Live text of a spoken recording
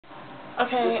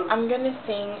Okay, I'm gonna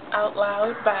sing Out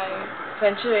Loud by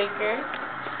Spansha Baker.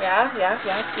 Yeah,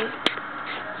 see?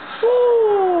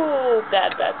 Woo!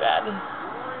 Bad.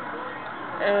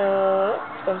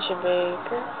 Spansha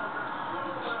Baker.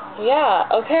 Yeah,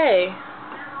 okay.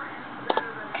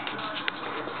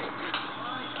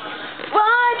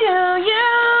 Why do you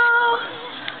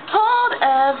hold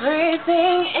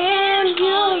everything in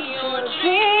you? You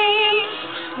dream,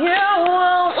 you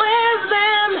won't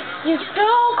listen, you're so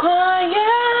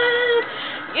quiet,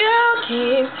 you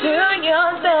keep to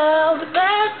yourself.